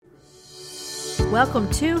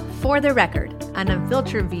Welcome to For the Record, an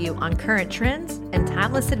unfiltered view on current trends and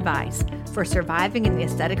timeless advice for surviving in the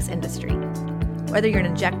aesthetics industry. Whether you're an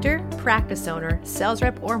injector, practice owner, sales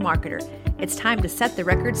rep, or marketer, it's time to set the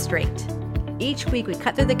record straight. Each week we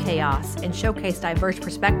cut through the chaos and showcase diverse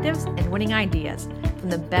perspectives and winning ideas from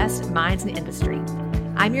the best minds in the industry.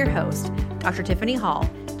 I'm your host, Dr. Tiffany Hall,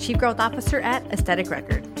 Chief Growth Officer at Aesthetic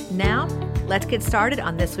Record. Now, let's get started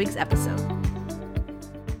on this week's episode.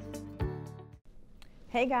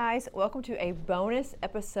 Hey guys, welcome to a bonus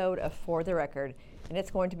episode of For the Record, and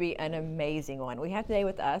it's going to be an amazing one. We have today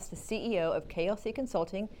with us the CEO of Kaeli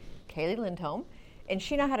Consulting, Kaeli Lindholm, and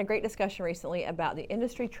she and I had a great discussion recently about the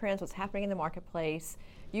industry trends, what's happening in the marketplace,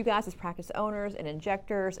 you guys as practice owners and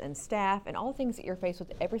injectors and staff, and all the things that you're faced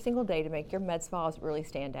with every single day to make your med spas really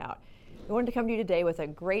stand out. We wanted to come to you today with a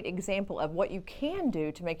great example of what you can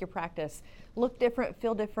do to make your practice look different,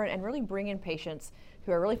 feel different, and really bring in patients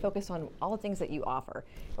who are really focused on all the things that you offer.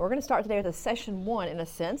 And we're going to start today with a session one, in a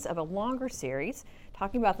sense, of a longer series,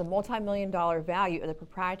 talking about the multi-million-dollar value of the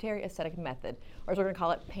proprietary aesthetic method, or as we're going to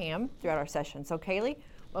call it, PAM, throughout our session. So Kaeli,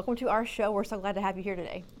 welcome to our show. We're so glad to have you here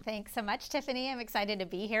today. Thanks so much, Tiffany. I'm excited to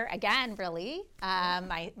be here again, really.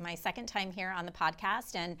 My second time here on the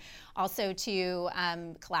podcast, and also to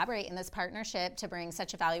collaborate in this partnership to bring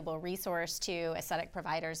such a valuable resource to aesthetic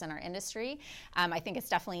providers in our industry. I think it's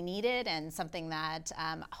definitely needed and something that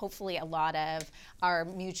hopefully a lot of our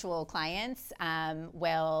mutual clients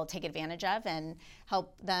will take advantage of and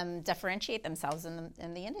help them differentiate themselves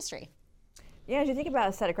in the industry. Yeah, as you think about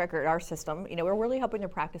Aesthetic Record, our system, we're really helping the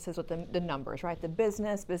practices with the numbers, right? The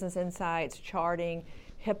business insights, charting,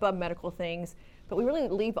 HIPAA, medical things. But we really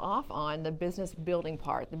leave off on the business building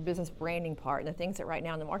part, the business branding part, and the things that right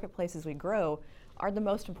now in the marketplace as we grow are the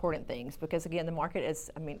most important things. Because again, the market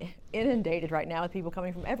is, inundated right now with people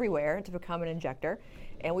coming from everywhere to become an injector.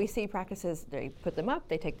 And we see practices, they put them up,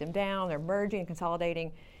 they take them down, they're merging and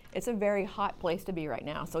consolidating. It's a very hot place to be right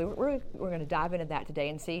now. So we're going to dive into that today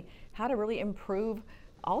and see how to really improve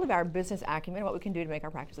all of our business acumen and what we can do to make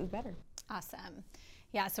our practices better. Awesome.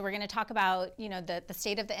 Yeah, so we're going to talk about the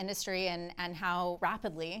state of the industry and how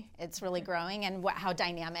rapidly it's really growing and how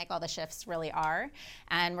dynamic all the shifts really are.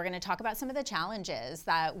 And we're going to talk about some of the challenges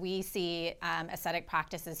that we see aesthetic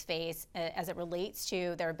practices face as it relates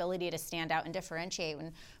to their ability to stand out and differentiate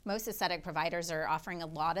when most aesthetic providers are offering a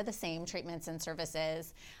lot of the same treatments and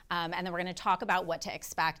services. And then we're going to talk about what to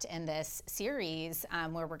expect in this series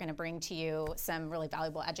where we're going to bring to you some really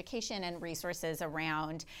valuable education and resources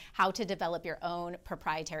around how to develop your own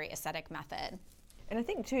proprietary aesthetic method. And I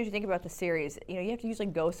think too, as you think about the series, you have to usually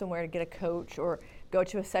go somewhere to get a coach or go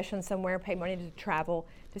to a session somewhere, pay money to travel.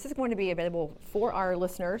 This is going to be available for our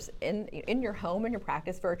listeners in your home, in your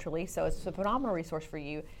practice virtually. So it's a phenomenal resource for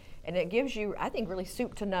you. And it gives you, I think, really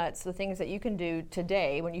soup to nuts, the things that you can do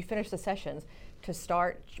today when you finish the sessions to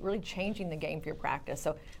start really changing the game for your practice.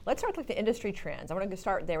 So let's start with the industry trends. I want to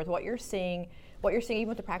start there with what you're seeing even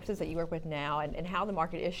with the practices that you work with now and how the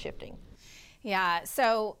market is shifting. Yeah,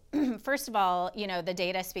 so first of all, the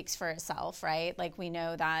data speaks for itself, right? Like we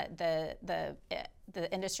know that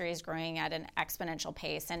the industry is growing at an exponential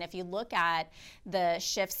pace. And if you look at the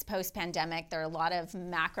shifts post-pandemic, there are a lot of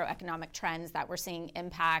macroeconomic trends that we're seeing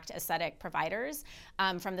impact aesthetic providers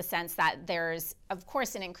from the sense that there's, of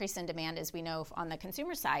course, an increase in demand, as we know, on the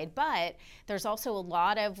consumer side, but there's also a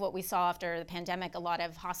lot of what we saw after the pandemic, a lot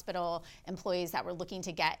of hospital employees that were looking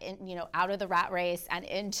to get out of the rat race and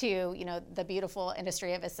into the beautiful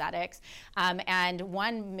industry of aesthetics. And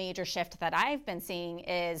one major shift that I've been seeing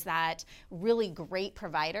is that really great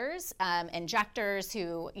providers, injectors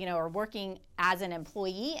who are working as an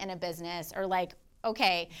employee in a business are like,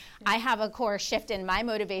 okay, I have a core shift in my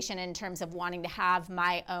motivation in terms of wanting to have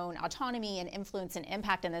my own autonomy and influence and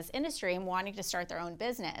impact in this industry and wanting to start their own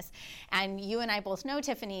business. And you and I both know,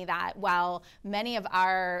 Tiffany, that while many of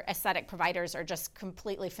our aesthetic providers are just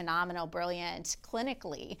completely phenomenal, brilliant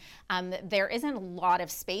clinically, there isn't a lot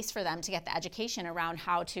of space for them to get the education around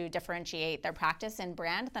how to differentiate their practice and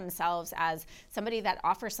brand themselves as somebody that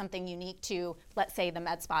offers something unique to, let's say, the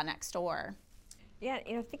med spa next door. Yeah,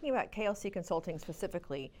 thinking about KLC Consulting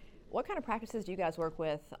specifically, what kind of practices do you guys work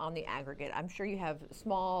with on the aggregate? I'm sure you have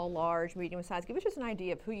small, large, medium size. Give us just an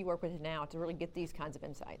idea of who you work with now to really get these kinds of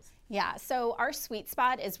insights. Yeah, so our sweet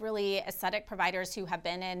spot is really aesthetic providers who have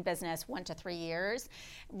been in business 1 to 3 years,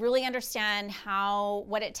 really understand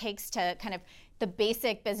what it takes to kind of the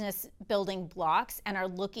basic business building blocks and are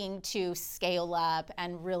looking to scale up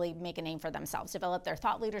and really make a name for themselves, develop their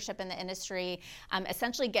thought leadership in the industry,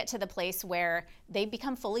 essentially get to the place where they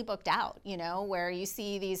become fully booked out, where you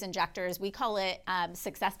see these injectors, we call it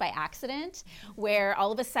success by accident, where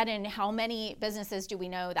all of a sudden, how many businesses do we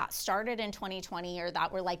know that started in 2020 or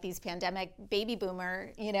that were like these pandemic baby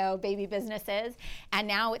boomer, baby businesses, and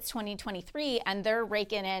now it's 2023 and they're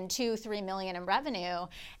raking in 2-3 million in revenue.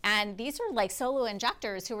 And these are like solo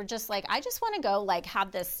injectors who are just like, I just want to go like have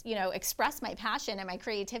this, express my passion and my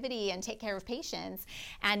creativity and take care of patients.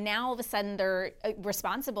 And now all of a sudden they're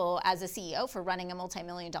responsible as a CEO for running a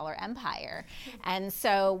multi-million-dollar empire. And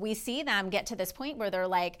so we see them get to this point where they're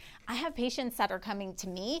like, I have patients that are coming to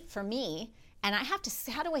me for me, and I have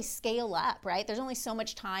to, how do I scale up, right? There's only so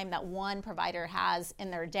much time that one provider has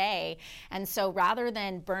in their day. And so rather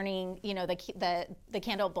than burning, the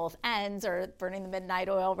candle at both ends or burning the midnight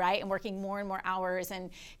oil, right? And working more and more hours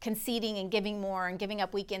and conceding and giving more and giving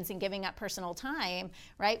up weekends and giving up personal time,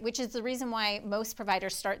 right? Which is the reason why most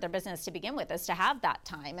providers start their business to begin with, is to have that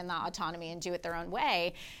time and that autonomy and do it their own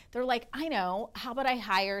way. They're like, I know, how about I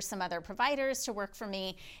hire some other providers to work for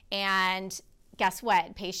me? And guess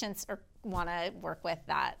what? Patients want to work with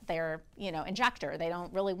their injector. They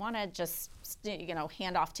don't really want to just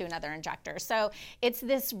hand off to another injector. So it's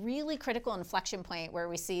this really critical inflection point where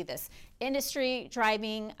we see this industry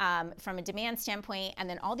driving from a demand standpoint, and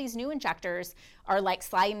then all these new injectors are like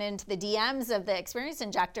sliding into the DMs of the experienced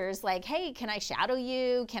injectors like, hey, can I shadow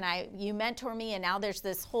you? You mentor me? And now there's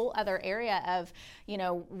this whole other area of,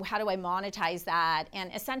 how do I monetize that?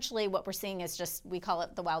 And essentially what we're seeing is just, we call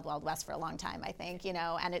it the wild, wild west for a long time, I think,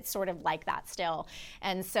 and it's sort of like that still.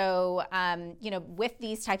 And so, with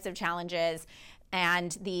these types of challenges,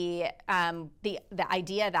 and the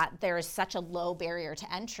idea that there is such a low barrier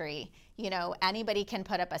to entry, anybody can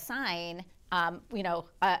put up a sign.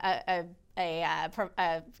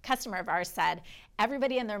 A customer of ours said,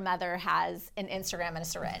 everybody and their mother has an Instagram and a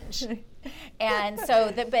syringe. And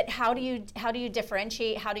so, but how do you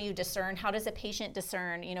differentiate? How do you discern? How does a patient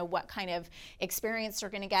discern, what kind of experience they're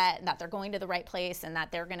going to get, and that they're going to the right place, and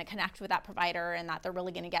that they're going to connect with that provider, and that they're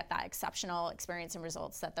really going to get that exceptional experience and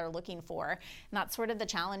results that they're looking for? And that's sort of the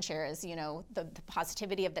challenge here is, the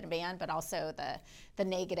positivity of the demand, but also the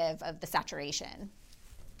negative of the saturation.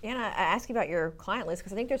 Anna, I ask you about your client list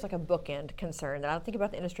because I think there's like a bookend concern that I don't think about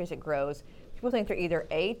the industry as it grows. People think they're either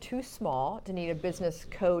A, too small to need a business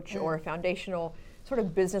coach or a foundational sort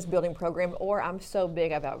of business building program, or I'm so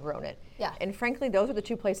big I've outgrown it. Yeah. And frankly, those are the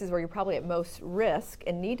two places where you're probably at most risk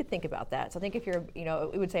and need to think about that. So I think if you're,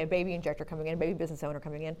 we would say a baby injector coming in, a baby business owner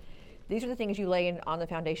coming in, these are the things you lay in on the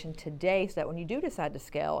foundation today so that when you do decide to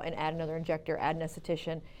scale and add another injector, add an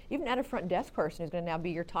esthetician, even add a front desk person who's going to now be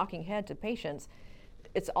your talking head to patients,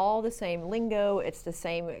 it's all the same lingo, it's the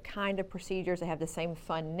same kind of procedures, they have the same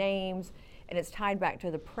fun names, and it's tied back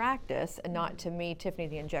to the practice and not to me, Tiffany,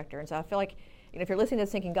 the injector. And so I feel like, if you're listening to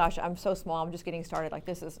this thinking, gosh, I'm so small, I'm just getting started, like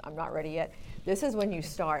I'm not ready yet. This is when you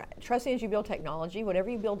start. Trust me, as you build technology, whatever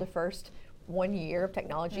you build the first 1 year of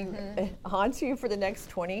technology onto you for the next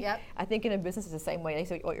 20. Yep. I think in a business it's the same way. They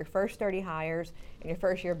say your first 30 hires and your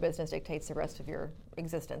first year of business dictates the rest of your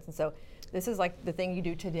existence. And so this is like the thing you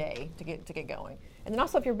do today to get going. And then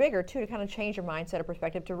also if you're bigger too, to kind of change your mindset or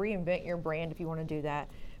perspective, to reinvent your brand if you want to do that.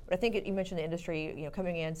 But I think you mentioned the industry,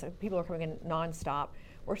 coming in, so people are coming in nonstop.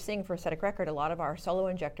 We're seeing for aesthetic record, a lot of our solo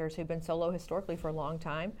injectors who've been solo historically for a long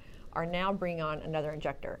time are now bringing on another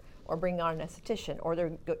injector or bringing on an esthetician, or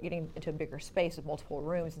they're getting into a bigger space with multiple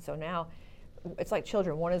rooms. And so now it's like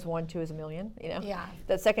children. 1 is 1, 2 is a million, Yeah.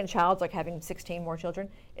 That second child's like having 16 more children.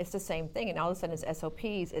 It's the same thing. And all of a sudden it's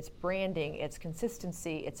SOPs, it's branding, it's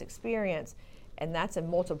consistency, it's experience. And that's a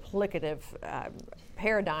multiplicative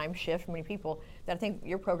paradigm shift for many people that I think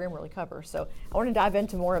your program really covers. So I want to dive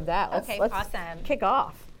into more of that. Let's awesome. Kick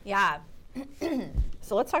off. Yeah.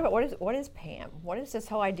 So let's talk about what is PAM? What is this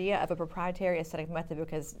whole idea of a proprietary aesthetic method?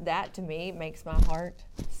 Because that to me makes my heart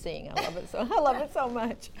sing. I love it so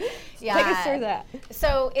much. Yeah. Take us through that.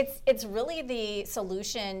 So it's really the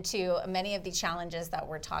solution to many of the challenges that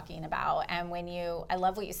we're talking about. And I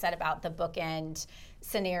love what you said about the bookend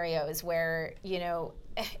scenarios where,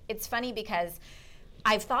 it's funny because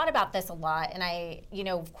I've thought about this a lot, and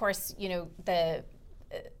of course,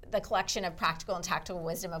 the collection of practical and tactical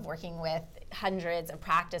wisdom of working with hundreds of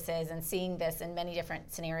practices and seeing this in many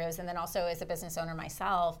different scenarios. And then also as a business owner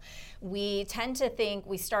myself, we tend to think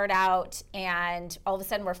we start out and all of a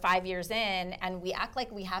sudden we're 5 years in and we act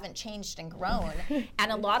like we haven't changed and grown.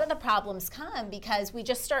 And a lot of the problems come because we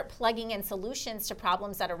just start plugging in solutions to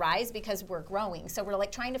problems that arise because we're growing. So we're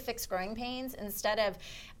like trying to fix growing pains instead of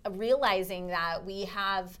realizing that we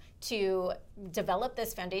have to develop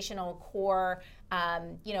this foundational core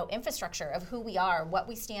infrastructure of who we are, what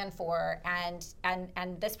we stand for,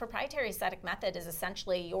 and this proprietary aesthetic method is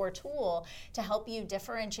essentially your tool to help you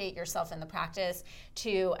differentiate yourself in the practice,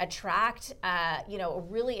 to attract a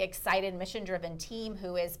really excited, mission-driven team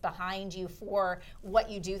who is behind you for what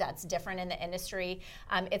you do that's different in the industry.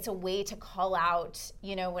 It's a way to call out,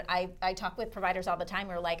 when I talk with providers all the time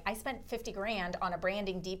who are like, I spent 50 grand on a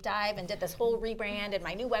branding deep dive and did this whole rebrand and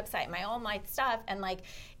my new website, all my stuff, and like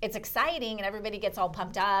it's exciting and everybody gets all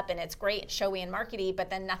pumped up and it's great, showy and markety, but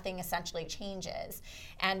then nothing essentially changes.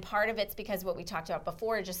 And part of it's because what we talked about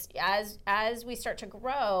before, just as we start to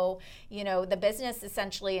grow, the business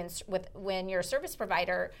essentially, when you're a service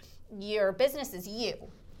provider, your business is you.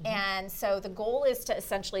 And so the goal is to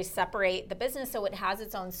essentially separate the business so it has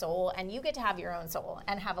its own soul and you get to have your own soul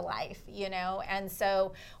and have a life, And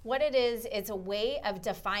so what it is, it's a way of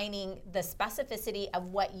defining the specificity of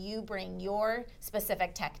what you bring, your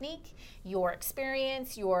specific technique, your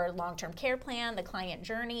experience, your long-term care plan, the client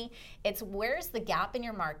journey. It's where's the gap in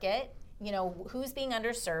your market? Who's being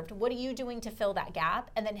underserved? What are you doing to fill that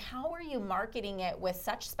gap? And then how are you marketing it with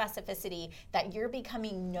such specificity that you're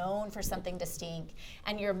becoming known for something distinct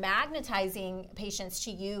and you're magnetizing patients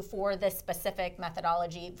to you for this specific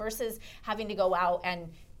methodology versus having to go out and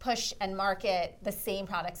push and market the same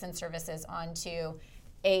products and services onto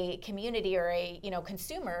a community or a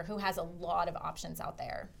consumer who has a lot of options out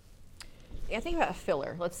there. Yeah, think about a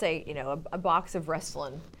filler. Let's say, a box of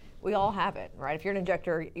Restylane. We all have it, right? If you're an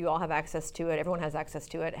injector, you all have access to it. Everyone has access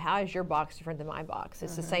to it. How is your box different than my box?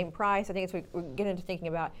 It's the same price. I think we get into thinking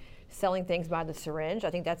about selling things by the syringe.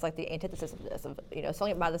 I think that's like the antithesis of this.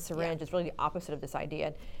 Selling it by the syringe is really the opposite of this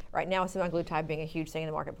idea. Right now, semaglutide being a huge thing in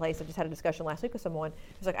the marketplace. I just had a discussion last week with someone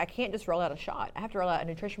who's like, I can't just roll out a shot. I have to roll out a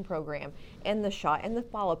nutrition program and the shot and the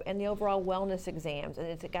follow-up and the overall wellness exams. And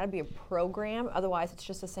it's got to be a program. Otherwise, it's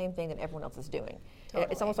just the same thing that everyone else is doing. Totally.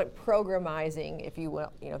 It's almost like programmizing, if you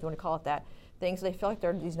will, if you want to call it that, things. So they feel like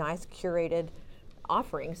they're these nice curated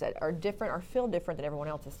offerings that are different or feel different than everyone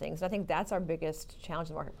else's things. And I think that's our biggest challenge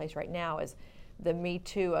in the marketplace right now is the me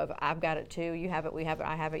too of I've got it too, you have it, we have it,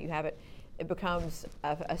 I have it, you have it. It becomes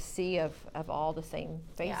a sea of all the same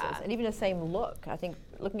faces and even the same look. I think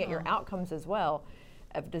looking at your outcomes as well,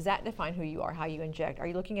 does that define who you are, how you inject? Are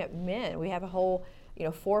you looking at men? We have a whole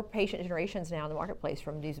 4 patient generations now in the marketplace,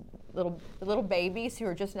 from these little babies who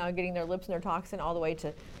are just now getting their lips and their toxin all the way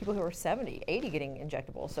to people who are 70, 80 getting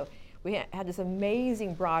injectables. So we had this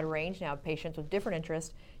amazing broad range now of patients with different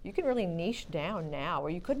interests. You can really niche down now where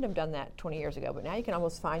you couldn't have done that 20 years ago, but now you can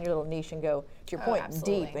almost find your little niche and go, to your point,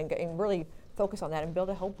 absolutely. Deep and really focus on that and build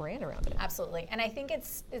a whole brand around it. Absolutely. And I think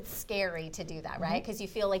it's scary to do that, right? Because you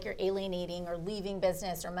feel like you're alienating or leaving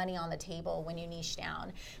business or money on the table when you niche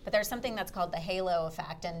down. But there's something that's called the halo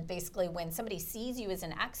effect. And basically when somebody sees you as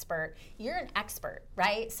an expert, you're an expert,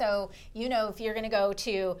 right? So, if you're going to go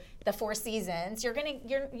to the Four Seasons,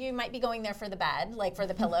 you might be going there for the bed, like for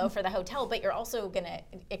the pillow, for the hotel, but you're also going to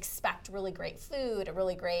expect really great food, a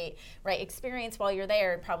really great experience while you're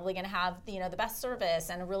there. Probably going to have the best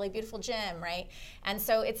service and a really beautiful gym, right? And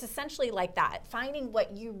so it's essentially like that, finding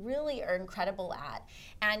what you really are incredible at.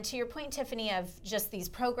 And to your point, Tiffany, of just these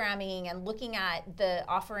programming and looking at the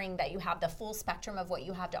offering that you have, the full spectrum of what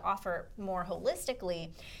you have to offer more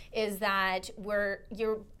holistically, is that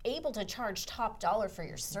you're able to charge top dollar for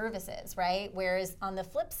your services, right? Whereas on the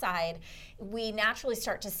flip side, we naturally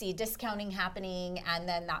start to see discounting happening, and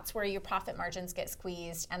then that's where your profit margins get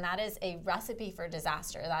squeezed, and that is a recipe for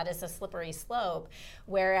disaster. That is a slippery slope.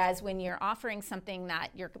 Whereas when you're offering something that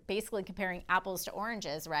you're basically comparing apples to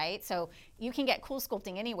oranges, right? So you can get cool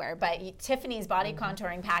sculpting anywhere, but Tiffany's body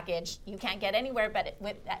contouring package, you can't get anywhere but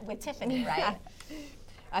with Tiffany, right?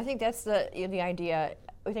 I think that's the idea.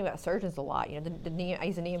 We think about surgeons a lot. The knee. I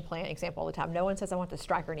use a knee implant example all the time. No one says I want the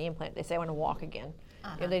Stryker knee implant. They say I want to walk again.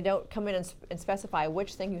 They don't come in and specify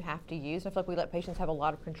which thing you have to use. I feel like we let patients have a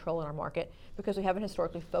lot of control in our market because we haven't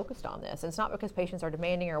historically focused on this. And it's not because patients are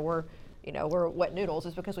demanding or we're wet noodles.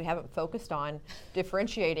 It's because we haven't focused on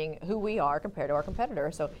differentiating who we are compared to our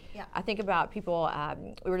competitors. So I think about people.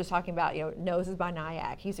 We were just talking about noses by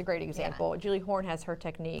Nyack. He's a great example. Julie Horn has her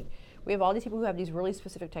technique. We have all these people who have these really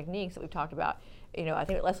specific techniques that we've talked about. I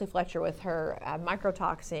think Leslie Fletcher with her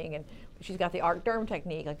microtoxing, and she's got the arc derm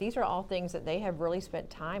technique. Like, these are all things that they have really spent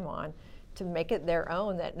time on to make it their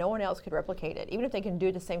own, that no one else could replicate it. Even if they can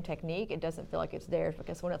do the same technique, it doesn't feel like it's theirs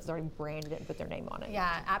because someone else has already branded it and put their name on it.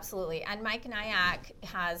 Yeah, absolutely. And Mike Nyack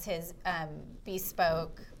has his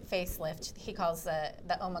bespoke facelift. He calls the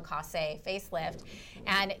omakase facelift.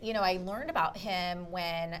 And, I learned about him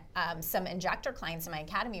when some injector clients in my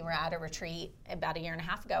academy were at a retreat about 1.5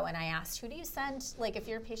 years ago. And I asked, who do you send, like, if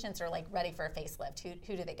your patients are like ready for a facelift,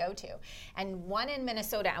 who do they go to? And one in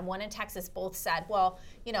Minnesota and one in Texas both said, well,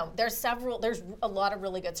 there's a lot of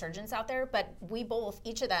really good surgeons out there, but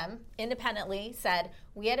each of them independently said,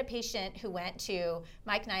 we had a patient who went to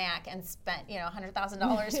Mike Nyack and spent,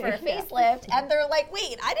 $100,000 for a facelift. And they're like,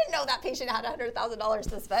 wait, I didn't know that patient had $100,000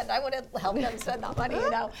 to spend. I would have helped them spend that money,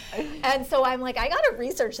 And so I'm like, I got to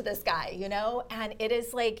research this guy, and it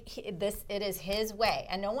is like it is his way.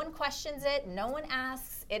 And no one questions it. No one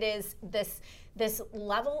asks. It is this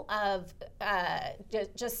level of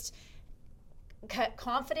just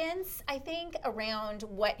confidence, I think, around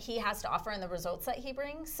what he has to offer and the results that he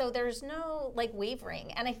brings. So there's no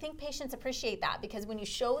wavering. And I think patients appreciate that, because when you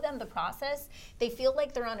show them the process, they feel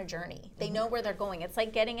like they're on a journey. They know where they're going. It's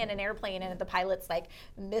like getting in an airplane and the pilot's like,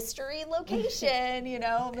 mystery location,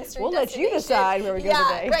 mystery we'll let you decide where we go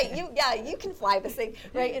today. Right. You can fly this thing,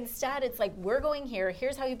 right? Instead, it's like, we're going here.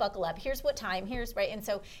 Here's how you buckle up. Here's what time. Right. And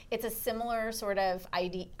so it's a similar sort of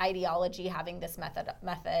ideology, having this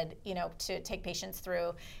method, to take patients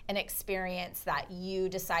through an experience that you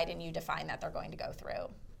decide and you define that they're going to go through.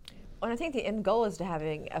 And I think the end goal is to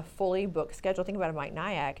having a fully booked schedule. Think about it, Mike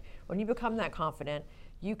Nyack. When you become that confident,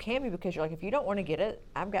 you can be, because you're like, if you don't want to get it,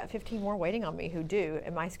 I've got 15 more waiting on me who do,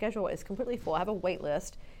 and my schedule is completely full. I have a wait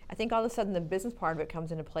list. I think all of a sudden the business part of it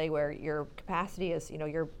comes into play, where your capacity is,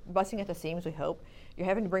 you're busting at the seams, we hope. You're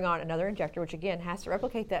having to bring on another injector, which again has to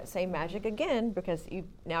replicate that same magic again, because you've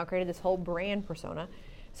now created this whole brand persona.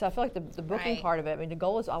 So I feel like the booking part of it, the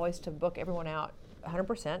goal is always to book everyone out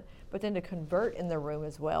 100%, but then to convert in the room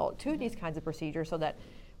as well to these kinds of procedures, so that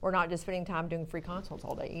we're not just spending time doing free consults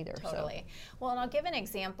all day either. Totally. So. Well, and I'll give an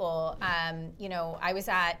example. I was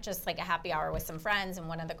at just like a happy hour with some friends, and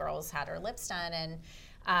one of the girls had her lips done, and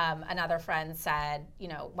another friend said,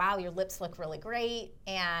 wow, your lips look really great,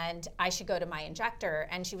 and I should go to my injector.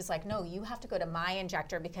 And she was like, no, you have to go to my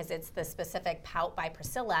injector, because it's the specific Pout by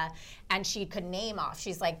Priscilla. And she could name off.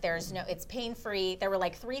 She's like, it's pain-free. There were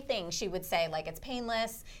like 3 things she would say, like, it's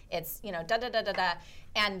painless, it's, da-da-da-da-da.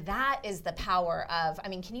 And that is the power of,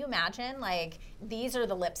 can you imagine, like, these are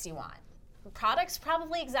the lips you want. Products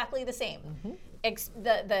probably exactly the same. Mm-hmm.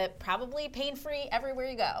 The probably pain-free everywhere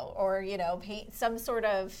you go, or some sort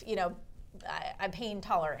of a pain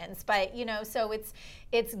tolerance, but so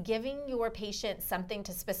it's giving your patient something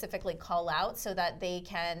to specifically call out, so that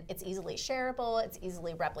it's easily shareable, it's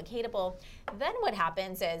easily replicatable. Then what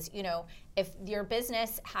happens is, if your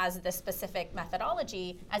business has the specific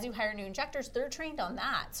methodology, as you hire new injectors, they're trained on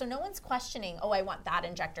that. So no one's questioning, oh, I want that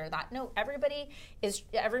injector, that. No, everybody is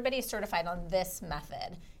certified on this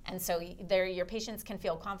method. And so your patients can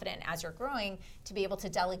feel confident as you're growing to be able to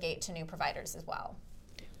delegate to new providers as well.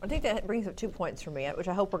 I think that brings up 2 points for me, which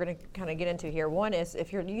I hope we're going to kind of get into here. One is,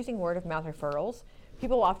 if you're using word of mouth referrals,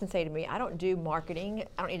 people will often say to me, I don't do marketing,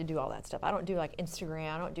 I don't need to do all that stuff. I don't do like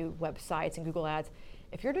Instagram, I don't do websites and Google ads.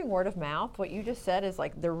 If you're doing word of mouth, what you just said is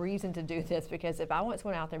like the reason to do this, because if I want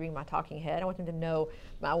someone out there being my talking head, I want them to know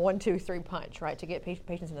my 1, 2, 3 punch, right, to get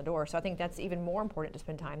patients in the door. So I think that's even more important to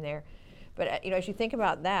spend time there. But as you think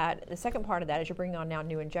about that, the second part of that is you're bringing on now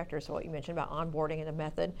new injectors. So what you mentioned about onboarding and the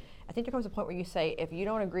method, I think there comes a point where you say, if you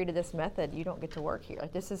don't agree to this method, you don't get to work here.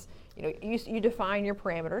 Like, this is, you define your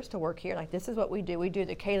parameters to work here. Like, this is what we do. We do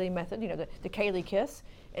the Kaeli method, the Kaeli kiss.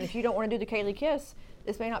 And if you don't want to do the Kaeli kiss,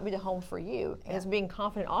 this may not be the home for you. And it's being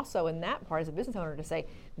confident also in that part as a business owner to say,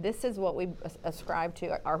 this is what we ascribe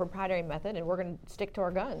to, our proprietary method, and we're going to stick to our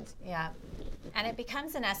guns. Yeah. And it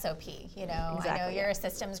becomes an SOP, Exactly, I know you're a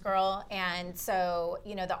systems girl, and so,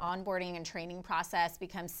 the onboarding and training process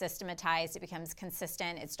becomes systematized, it becomes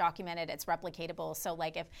consistent, it's documented, it's replicatable. So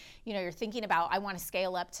like if, you're thinking about, I want to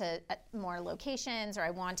scale up to more locations, or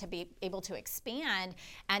I want to be able to expand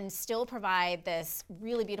and still provide this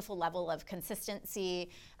really beautiful level of consistency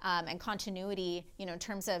and continuity, in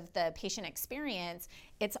terms of the patient experience,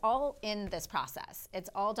 it's all in this process. It's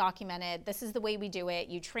all documented. This is the way we do it.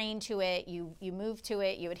 You train to it, you move to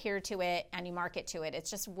it, you adhere to it, and you market to it.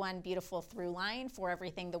 It's just one beautiful through line for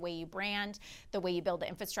everything, the way you brand, the way you build the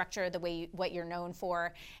infrastructure, the way what you're known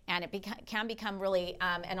for. And it can become really,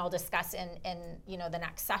 and I'll discuss in the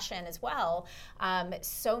next session as well,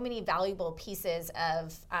 so many valuable pieces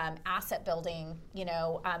of asset building,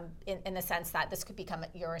 in the sense that this could become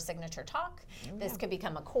your signature talk, this could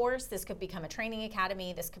become a course, this could become a training academy,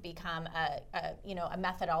 company, this could become a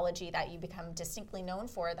methodology that you become distinctly known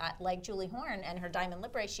for, that like Julie Horn and her diamond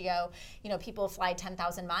lip ratio, people fly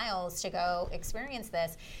 10,000 miles to go experience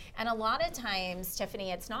this. And a lot of times,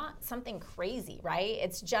 Tiffany, it's not something crazy, right?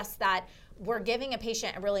 It's just that we're giving a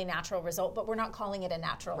patient a really natural result, but we're not calling it a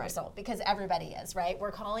natural result because everybody is, right?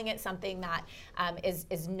 We're calling it something that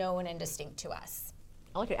is known and distinct to us.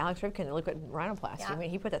 I look at Alex Rivkin, look at rhinoplasty. Yeah. I mean,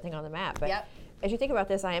 he put that thing on the map. But Yep. as you think about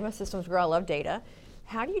this, I am a systems girl, I love data.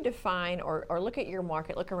 How do you define or look at your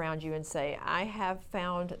market, look around you and say, I have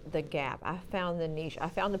found the gap, I found the niche, I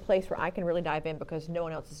found the place where I can really dive in because no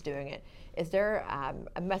one else is doing it. Is there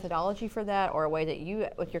a methodology for that or a way that you,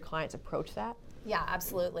 with your clients, approach that? Yeah,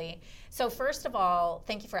 absolutely. So first of all,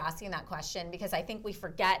 thank you for asking that question, because I think we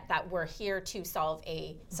forget that we're here to solve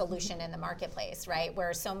a solution in the marketplace, right?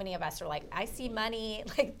 Where so many of us are like, I see money,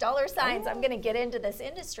 like dollar signs, I'm gonna get into this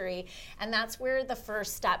industry. And that's where the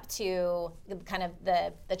first step to kind of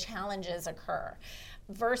the challenges occur.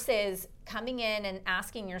 Versus coming in and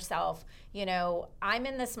asking yourself, I'm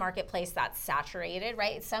in this marketplace that's saturated,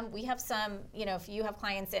 right? We have some, if you have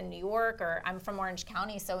clients in New York, or I'm from Orange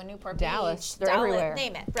County, so in Newport Dallas, Beach, they're everywhere.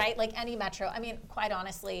 Name it, right? Like any metro. I mean, quite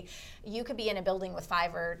honestly, you could be in a building with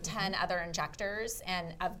 5 or 10 other injectors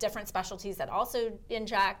and of different specialties that also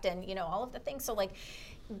inject, and all of the things. So like,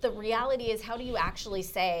 the reality is, how do you actually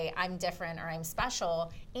say I'm different or I'm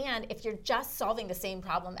special? And if you're just solving the same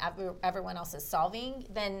problem everyone else is solving,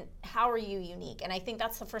 then how are you unique? And I think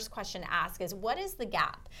that's the first question to ask is, what is the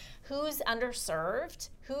gap? Who's underserved?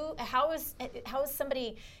 How is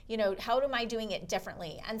somebody, how am I doing it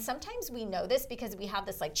differently? And sometimes we know this because we have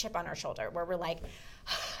this like chip on our shoulder where we're like,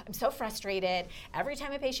 I'm so frustrated. Every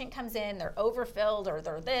time a patient comes in, they're overfilled, or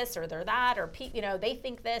they're this, or they're that, or they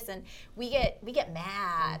think this, and we get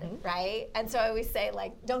mad, right? And so I always say,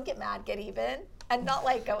 like, don't get mad, get even, and not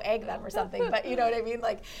like go egg them or something, but you know what I mean?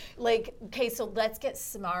 Like, okay, so let's get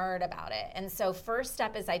smart about it. And so first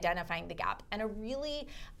step is identifying the gap, and a really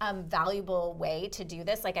valuable way to do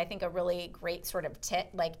this, like I think a really great sort of tip,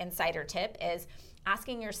 like insider tip, is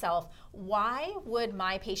asking yourself, why would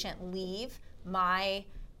my patient leave my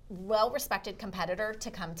well-respected competitor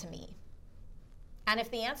to come to me? And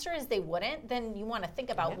if the answer is they wouldn't, then you want to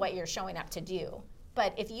think about what you're showing up to do.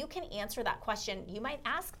 But if you can answer that question, you might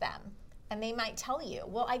ask them, and they might tell you,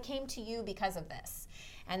 well, I came to you because of this.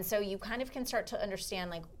 And so you kind of can start to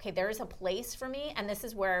understand, like, okay, there is a place for me, and this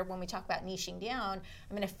is where, when we talk about niching down,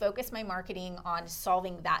 I'm going to focus my marketing on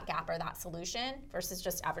solving that gap or that solution versus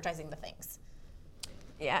just advertising the things.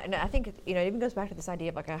 Yeah, and I think it even goes back to this idea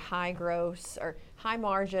of like a high gross or high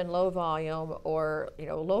margin, low volume, or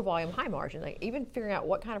low volume, high margin. Like even figuring out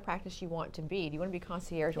what kind of practice you want to be. Do you want to be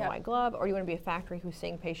concierge and white glove, or do you want to be a factory who's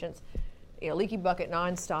seeing patients, leaky bucket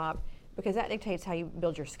nonstop? Because that dictates how you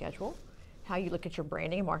build your schedule, how you look at your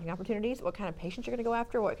branding and marketing opportunities, what kind of patients you're going to go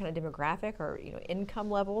after, what kind of demographic or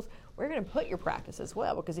income levels. Where you're going to put your practice as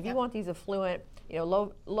well. Because if you want these affluent,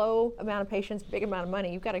 low amount of patients, big amount of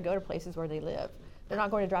money, you've got to go to places where they live. They're not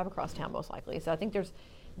going to drive across town most likely. So I think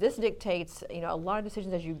this dictates, a lot of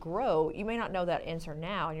decisions as you grow. You may not know that answer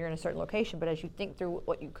now and you're in a certain location, but as you think through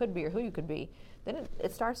what you could be or who you could be, then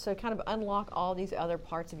it starts to kind of unlock all these other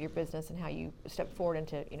parts of your business and how you step forward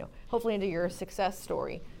into, hopefully into your success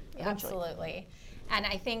story eventually. Absolutely. And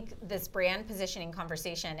I think this brand positioning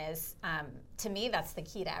conversation is, to me, that's the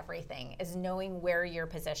key to everything, is knowing where you're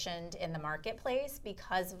positioned in the marketplace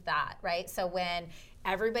because of that, right? So when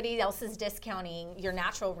everybody else is discounting, your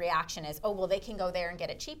natural reaction is, oh, well, they can go there and get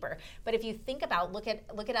it cheaper. But if you think about, look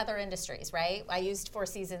at other industries, right? I used Four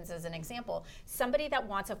Seasons as an example. Somebody that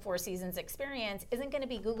wants a Four Seasons experience isn't going to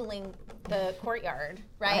be Googling the Courtyard,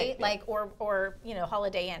 right? Like, or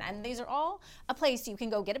Holiday Inn. And these are all a place you can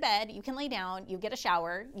go get a bed, you can lay down, you get a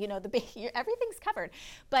shower, everything's covered.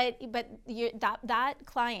 But that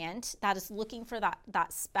client that is looking for that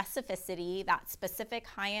specificity, that specific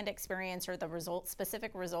high-end experience, or the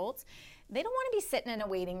specific results, they don't want to be sitting in a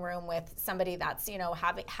waiting room with somebody that's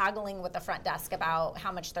haggling with the front desk about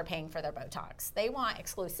how much they're paying for their Botox. They want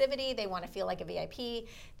exclusivity, they want to feel like a VIP,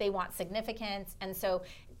 they want significance. And so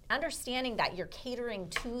understanding that you're catering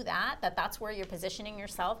to that's where you're positioning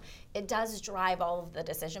yourself, it does drive all of the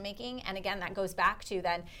decision making. And again, that goes back to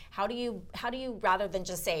then how do you rather than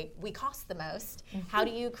just say we cost the most, how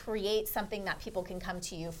do you create something that people can come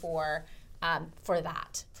to you for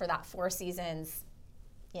that Four Seasons,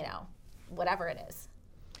 whatever it is.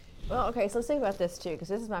 Well, okay, so let's think about this too, because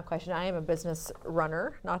this is my question. I am a business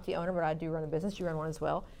runner, not the owner, but I do run a business. You run one as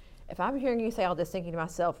well. If I'm hearing you say all this, thinking to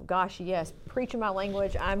myself, gosh, yes, preaching my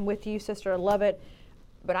language, I'm with you, sister, I love it,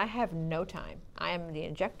 but I have no time. I am the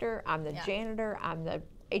injector, I'm the janitor, I'm the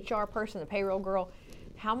HR person, the payroll girl.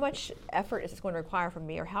 how much effort is this going to require from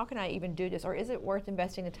me, or how can I even do this, or is it worth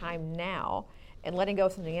investing the time now and letting go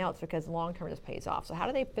of something else because long term this pays off? So how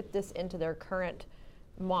do they fit this into their current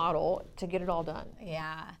model to get it all done?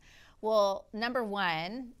 Yeah. Well, number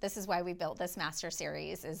one, this is why we built this master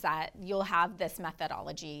series, is that you'll have this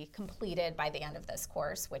methodology completed by the end of this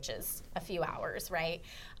course, which is a few hours, right?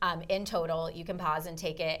 In total, you can pause and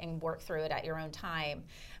take it and work through it at your own time.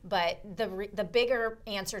 But the bigger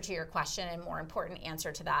answer to your question, and more important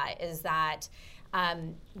answer to that, is that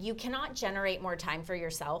you cannot generate more time for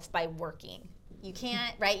yourself by working. You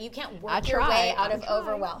can't, right? You can't work your way out of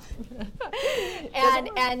overwhelm. and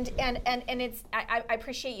it's, I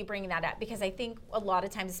appreciate you bringing that up, because I think a lot of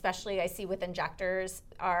times, especially I see with injectors,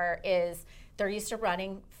 is they're used to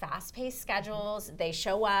running fast-paced schedules. They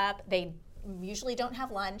show up, they usually don't have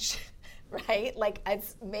lunch, right? Like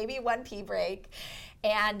it's maybe one pee break.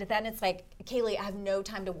 And then it's like, Kaeli, I have no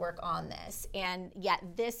time to work on this. And yet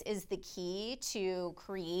this is the key to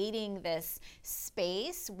creating this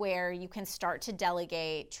space where you can start to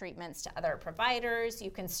delegate treatments to other providers. You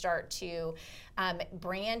can start to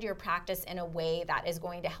brand your practice in a way that is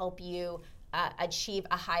going to help you achieve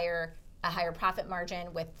a higher profit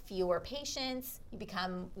margin with fewer patients. You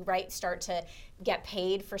become, right, start to get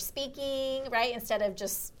paid for speaking, right, instead of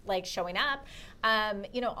just like showing up,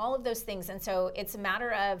 all of those things. And so it's a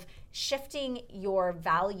matter of shifting your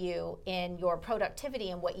value in your productivity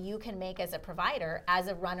and what you can make as a provider, as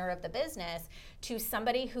a runner of the business, to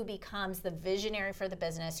somebody who becomes the visionary for the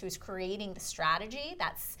business, who's creating the strategy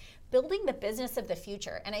that's building the business of the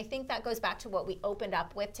future. And I think that goes back to what we opened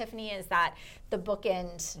up with, Tiffany, is that the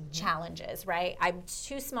bookend challenges, right? I'm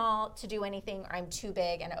too small to do anything, or I'm too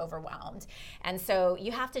big and overwhelmed. And so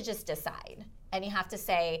you have to just decide, and you have to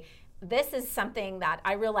say, this is something that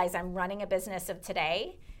I realize I'm running a business of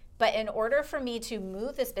today, but in order for me to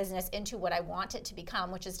move this business into what I want it to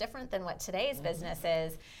become, which is different than what today's business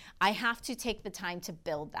is, I have to take the time to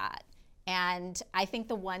build that. And I think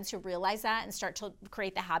the ones who realize that and start to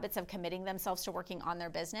create the habits of committing themselves to working on their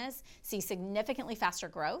business see significantly faster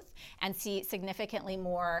growth, and see significantly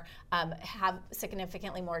more, have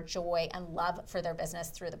significantly more joy and love for their business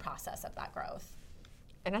through the process of that growth.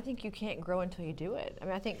 And I think you can't grow until you do it. I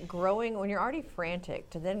mean, I think growing, when you're already frantic,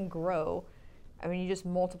 to then grow, I mean, you just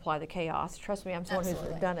multiply the chaos. Trust me, I'm someone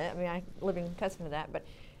who's done it. I mean, I'm living testament to that. But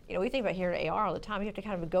we think about here at AR all the time. You have to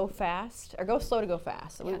kind of go fast, or go slow to go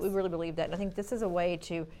fast. Yes. We really believe that. And I think this is a way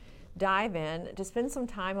to dive in, to spend some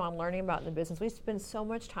time on learning about the business. We spend so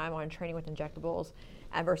much time on training with injectables,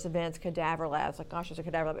 adverse events, cadaver labs. Like, gosh, there's a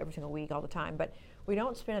cadaver lab every single week, all the time. But we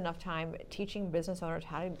don't spend enough time teaching business owners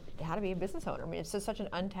how to be a business owner. I mean, it's just such an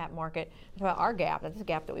untapped market. That's about our gap. That's a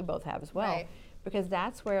gap that we both have as well. Right. Because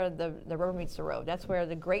that's where the rubber meets the road. That's where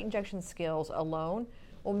the great injection skills alone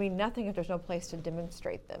will mean nothing if there's no place to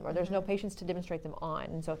demonstrate them, or there's no patients to demonstrate them on.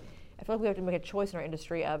 And so I feel like we have to make a choice in our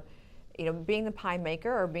industry of, being the pie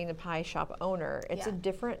maker or being the pie shop owner. It's a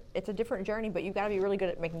different journey, but you've got to be really good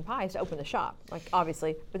at making pies to open the shop, like,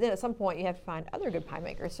 obviously. But then at some point you have to find other good pie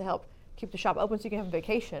makers to help keep the shop open, so you can have a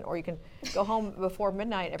vacation, or you can go home before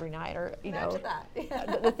midnight every night, or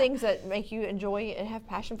the things that make you enjoy and have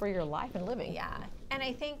passion for your life and living. Yeah. And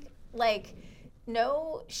I think,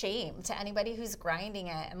 no shame to anybody who's grinding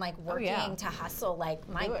it and working to hustle.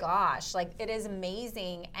 My gosh, it is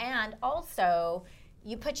amazing. And also,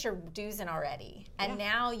 you put your dues in already, and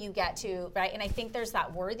now you get to, right? And I think there's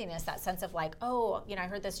that worthiness, that sense of I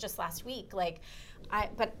heard this just last week.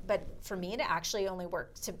 But for me to actually only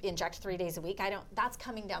work to inject 3 days a week, that's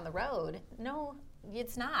coming down the road. No,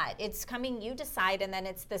 it's not. It's coming, you decide, and then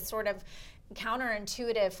it's this sort of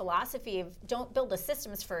counterintuitive philosophy of, don't build the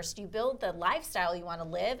systems first, you build the lifestyle you want to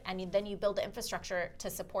live, and then you build the infrastructure to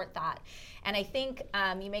support that. And I think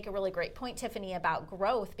you make a really great point, Tiffany, about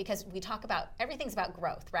growth, because we talk about, everything's about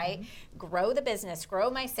growth, right? Mm-hmm. Grow the business, grow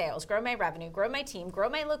my sales, grow my revenue, grow my team, grow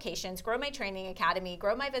my locations, grow my training academy,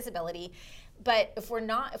 grow my visibility. But if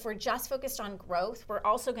we're just focused on growth, we're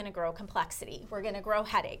also going to grow complexity. We're going to grow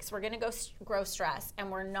headaches. We're going to grow stress,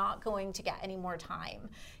 and we're not going to get any more time,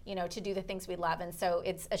 to do the things we love. And so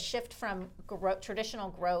it's a shift from traditional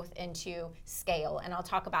growth into scale. And I'll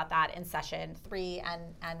talk about that in session 3,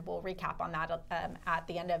 and we'll recap on that at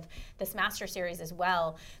the end of this master series as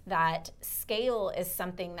well. That scale is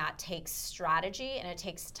something that takes strategy and it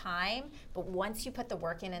takes time. But once you put the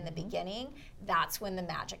work in the beginning, that's when the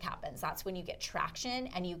magic happens. That's when you get traction,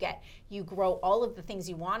 and you grow all of the things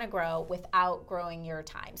you want to grow without growing your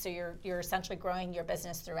time. So you're essentially growing your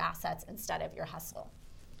business through assets instead of your hustle.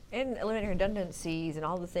 And eliminating redundancies and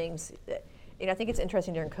all the things. I think it's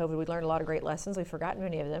interesting during COVID, we learned a lot of great lessons. We've forgotten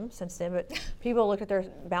many of them since then, but people looked at their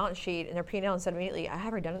balance sheet and their P&L and said immediately, I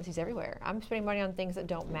have redundancies everywhere. I'm spending money on things that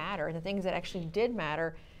don't matter. And the things that actually did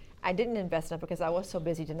matter, I didn't invest in because I was so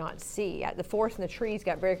busy to not see. The forest and the trees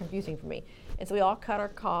got very confusing for me. And so we all cut our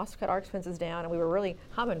costs, cut our expenses down, and we were really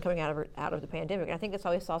humming coming out of the pandemic. And I think that's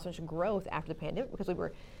why we saw so much growth after the pandemic, because we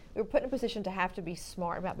were put in a position to have to be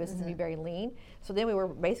smart about business and be very lean. So then we were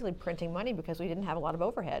basically printing money because we didn't have a lot of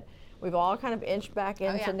overhead. We've all kind of inched back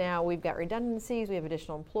into now we've got redundancies, we have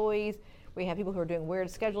additional employees, we have people who are doing weird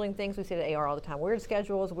scheduling things. We see it at AR all the time, weird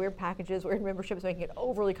schedules, weird packages, weird memberships, making it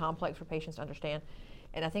overly complex for patients to understand.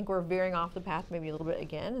 And I think we're veering off the path maybe a little bit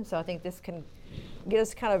again. And so I think this can get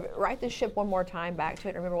us kind of right the ship one more time back to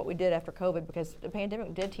it and remember what we did after COVID, because the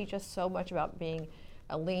pandemic did teach us so much about being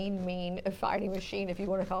a lean, mean, fighting machine, if you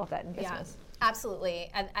want to call it that in business. Yeah,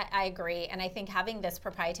 absolutely. And I agree. And I think having this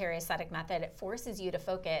proprietary aesthetic method, it forces you to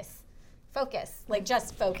focus, like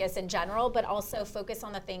just focus in general, but also focus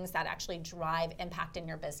on the things that actually drive impact in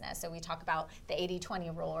your business. So we talk about the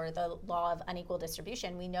 80-20 rule, or the law of unequal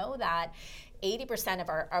distribution. We know that 80%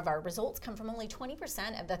 of our results come from only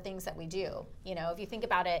 20% of the things that we do. If you think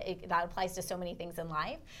about it, that applies to so many things in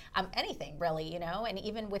life, anything really, and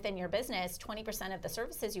even within your business, 20% of the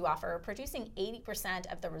services you offer are producing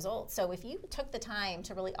 80% of the results. So if you took the time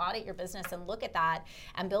to really audit your business and look at that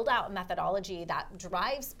and build out a methodology that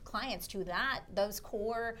drives clients to those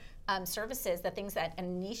core services, the things that,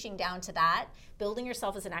 and niching down to that, building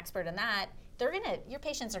yourself as an expert in that, your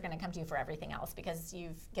patients are gonna come to you for everything else because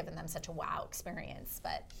you've given them such a wow experience.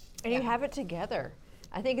 And you have it together.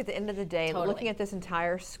 I think at the end of the day, looking at this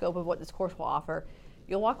entire scope of what this course will offer,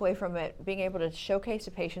 you'll walk away from it being able to showcase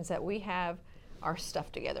to patients that we have our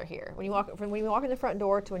stuff together here. When you walk in the front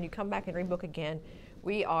door to when you come back and rebook again,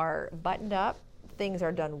 we are buttoned up. Things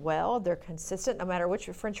are done well. They're consistent no matter which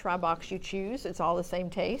French fry box you choose. It's all the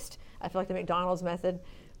same taste. I feel like the McDonald's method,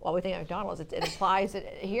 while we think of McDonald's, it applies it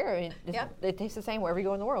here. It tastes the same wherever you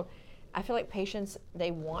go in the world. I feel like patients,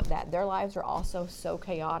 they want that. Their lives are also so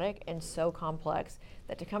chaotic and so complex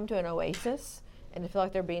that to come to an oasis and to feel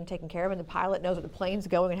like they're being taken care of and the pilot knows where the plane's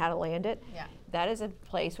going and how to land it, that is a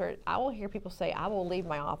place where I will hear people say, I will leave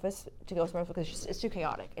my office to go somewhere else because it's too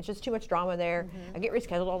chaotic. It's just too much drama there. I get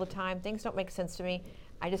rescheduled all the time. Things don't make sense to me.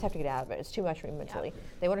 I just have to get out of it. It's too much for me mentally.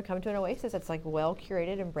 They want to come to an oasis that's like well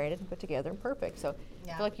curated and branded and put together and perfect. So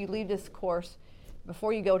I feel like you leave this course,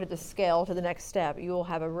 before you go to the scale to the next step, you will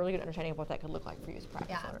have a really good understanding of what that could look like for you as a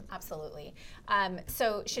practice owner. Absolutely.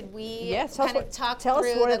 So should we talk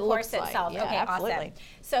through the course itself? Yeah, okay, absolutely. Awesome.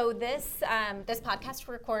 So this podcast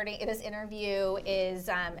recording, this interview is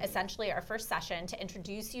essentially our first session to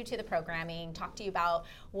introduce you to the programming, talk to you about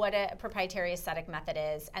what a proprietary aesthetic method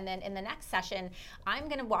is, and then in the next session, I'm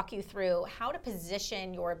going to walk you through how to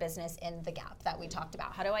position your business in the gap that we talked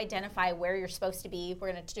about, how to identify where you're supposed to be.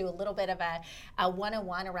 We're going to do a little bit of a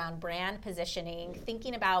 101 around brand positioning,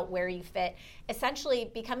 thinking about where you fit,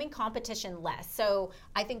 essentially becoming competition less. So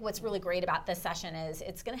I think what's really great about this session is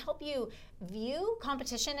it's going to help you view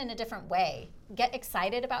competition in a different way. Get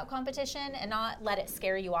excited about competition and not let it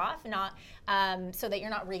scare you off, not so that you're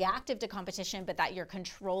not reactive to competition, but that you're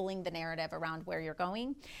controlling the narrative around where you're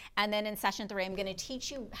going. And then in session 3, I'm going to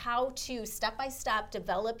teach you how to step-by-step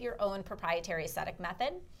develop your own proprietary aesthetic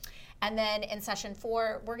method. And then in session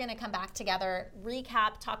 4, we're going to come back together,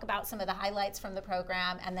 recap, talk about some of the highlights from the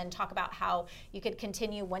program, and then talk about how you could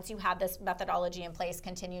continue, once you have this methodology in place,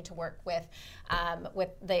 continue to work with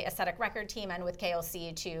the aesthetic record team and with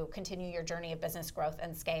KLC to continue your journey of business growth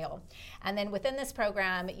and scale. And then within this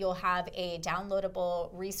program, you'll have a downloadable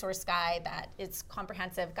resource guide that is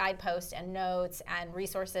comprehensive guideposts and notes and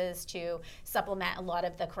resources to supplement a lot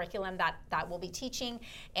of the curriculum that we'll be teaching,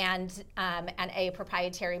 and a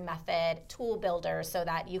proprietary method tool builder so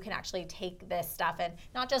that you can actually take this stuff and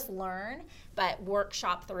not just learn, but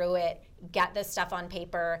workshop through it, get this stuff on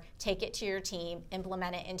paper, take it to your team,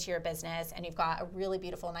 implement it into your business, and you've got a really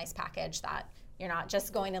beautiful, nice package that you're not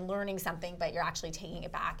just going and learning something, but you're actually taking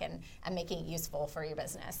it back and making it useful for your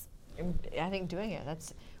business. I think doing it,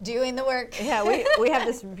 that's doing the work. Yeah, we have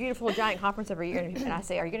this beautiful giant conference every year, and I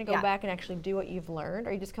say, are you going to go back and actually do what you've learned,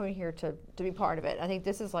 or are you just coming here to be part of it? I think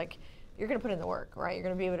this is like, you're going to put in the work, right? You're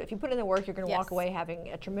going to be able to, if you put in the work, you're going to walk away having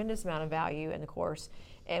a tremendous amount of value in the course.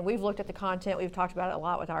 And we've looked at the content, we've talked about it a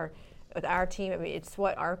lot with our team. I mean, it's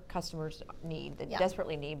what our customers need, they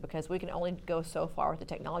desperately need, because we can only go so far with the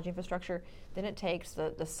technology infrastructure. Then it takes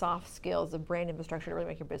the soft skills, the brand infrastructure to really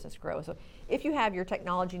make your business grow. So if you have your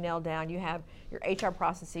technology nailed down, you have your HR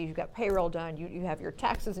processes, you've got payroll done, you have your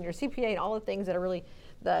taxes and your CPA and all the things that are really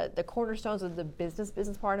the cornerstones of the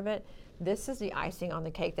business part of it. This is the icing on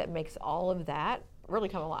the cake that makes all of that really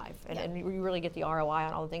come alive, and you really get the ROI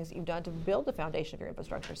on all the things that you've done to build the foundation of your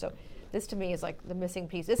infrastructure. So this to me is like the missing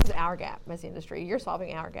piece. This is our gap as the industry. You're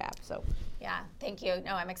solving our gap. So yeah, thank you.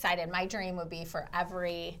 No, I'm excited. My dream would be for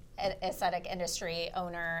every aesthetic industry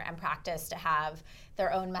owner and practice to have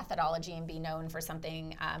their own methodology and be known for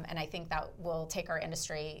something. And I think that will take our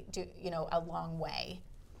industry a long way.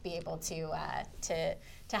 Be able to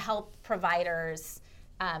help providers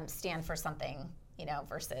stand for something,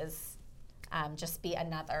 versus just be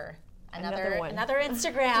another Instagram.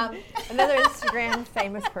 Another Instagram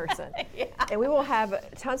famous person. Yeah. And we will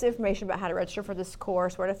have tons of information about how to register for this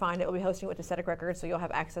course, where to find it. We'll be hosting it with Aesthetic Records, so you'll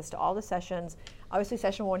have access to all the sessions. Obviously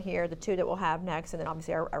session 1 here, the 2 that we'll have next, and then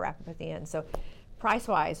obviously our wrap up at the end. So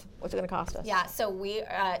price-wise, what's it going to cost us? Yeah, so we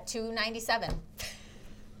 $297.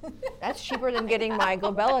 That's cheaper than getting my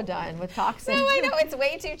glabella done with toxins. No, I know, it's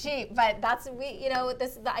way too cheap, but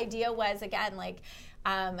the idea was, again, like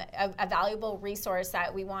a valuable resource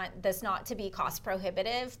that we want this not to be cost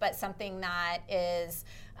prohibitive, but something that is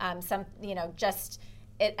just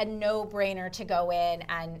a no-brainer to go in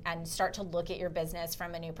and start to look at your business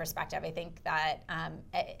from a new perspective. I think that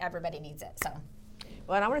everybody needs it. So.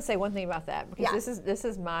 Well, and I want to say one thing about that, because this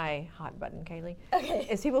is my hot button, Kaeli. Okay.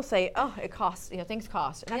 Is people say, oh, it costs, things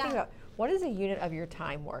cost. And I think about, what is a unit of your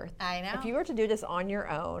time worth? I know. If you were to do this on your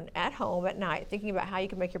own, at home, at night, thinking about how you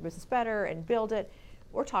can make your business better and build it,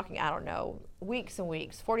 we're talking, I don't know, weeks and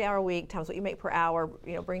weeks, 40-hour week times what you make per hour,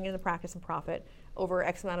 bringing in the practice and profit over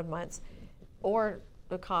X amount of months, or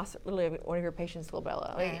the cost literally of one of your patients'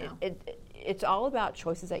 glabella. It's all about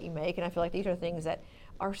choices that you make, and I feel like these are things that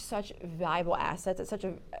are such valuable assets at such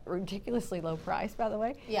a ridiculously low price, by the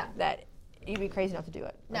way. Yeah. That you'd be crazy not to do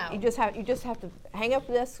it. No. You just have to hang up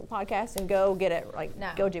this podcast and go get it.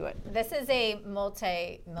 Go do it. This is a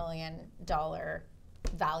multi-million-dollar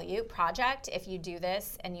value project. If you do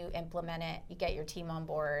this and you implement it, you get your team on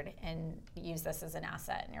board and use this as an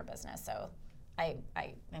asset in your business. So I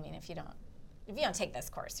mean, if you don't take this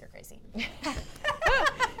course, you're crazy.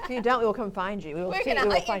 If you don't, we will come find you. We're going to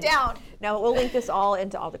let you down. Now, we'll link this all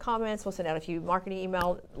into all the comments. We'll send out a few marketing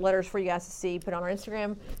email letters for you guys to see, put on our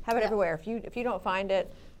Instagram, have it everywhere. If you don't find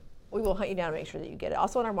it, we will hunt you down and make sure that you get it.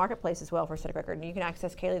 Also on our marketplace as well for Aesthetic Record, and you can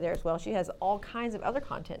access Kaeli there as well. She has all kinds of other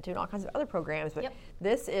content too, and all kinds of other programs, but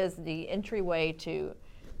this is the entryway to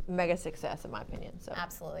mega success, in my opinion. So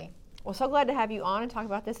absolutely. Well, so glad to have you on and talk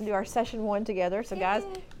about this and do our session 1 together. So guys,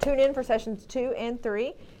 tune in for sessions 2 and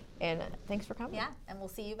 3. And thanks for coming. Yeah, and we'll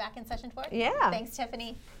see you back in session 4. Yeah. Thanks,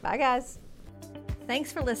 Tiffany. Bye, guys.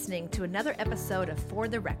 Thanks for listening to another episode of For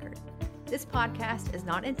the Record. This podcast is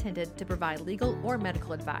not intended to provide legal or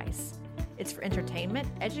medical advice. It's for entertainment,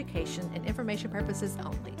 education, and information purposes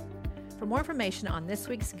only. For more information on this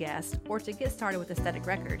week's guest or to get started with Aesthetic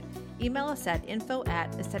Record, email us at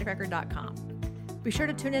info@aestheticrecord.com. Be sure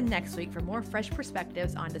to tune in next week for more fresh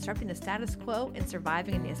perspectives on disrupting the status quo and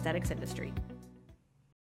surviving in the aesthetics industry.